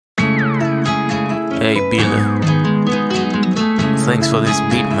Hey Billy, thanks for this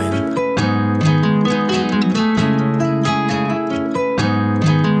beat, man.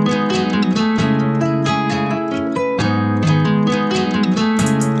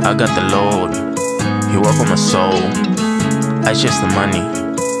 I got the Lord, He work on my soul. I chase the money,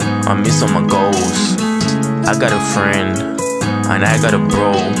 I miss on my goals. I got a friend, and I got a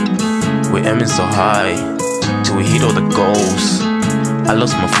bro. We're aiming so high, till we hit all the goals. I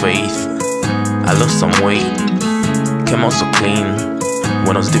lost my faith, I lost some weight. Came out so clean,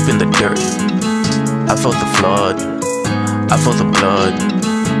 when I was deep in the dirt. I felt the flood, I felt the blood.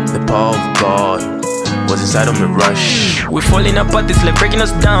 The power of God was inside of me rush. We're falling apart, it's like breaking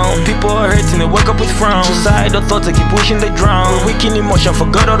us down. People are hurting, they wake up with frowns. Suicidal thoughts, they keep pushing, they drown. We're weak in emotion,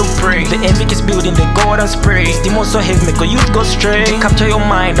 forgot how to pray. The envy keeps building, they go out and spray. These demons so heavy, make a youth go stray. Capture your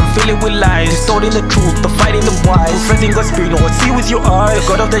mind and fill it with lies. Distorting the truth, the fighting the wise. Reflecting God's spirit, no one see with your eyes.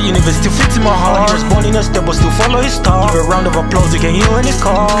 The God of the universe still fits in my heart. He was born in a stable, still follow his star. Give a round of applause, you can hear in his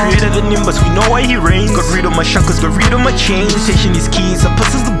car. Created the nimbus, we know why he reigns. Got rid of my shackles, got rid of my chains. Meditation is keys, I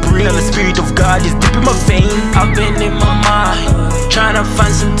possess the brain. And the spirit of God is deep in my veins. I've been in my mind, trying to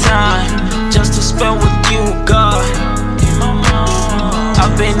find some time just to spend with you, God.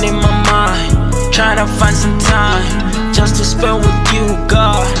 I've been in my mind, trying to find some time just to spend with you,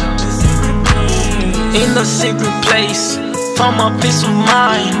 God. In the secret place, found my peace of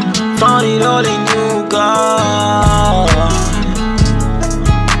mind, found it all in you, God.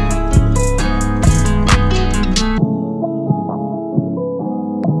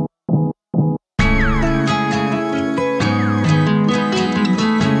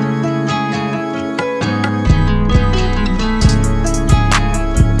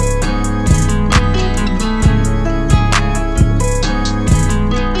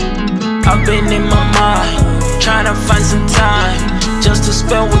 I've been in my mind, trying to find some time just to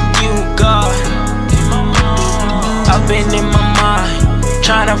spend with you, God. I've been in my mind,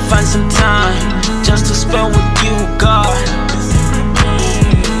 trying to find some time just to spend with you, God.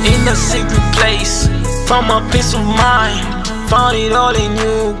 In the secret place, found my peace of mind, found it all in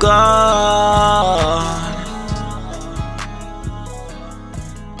you, God.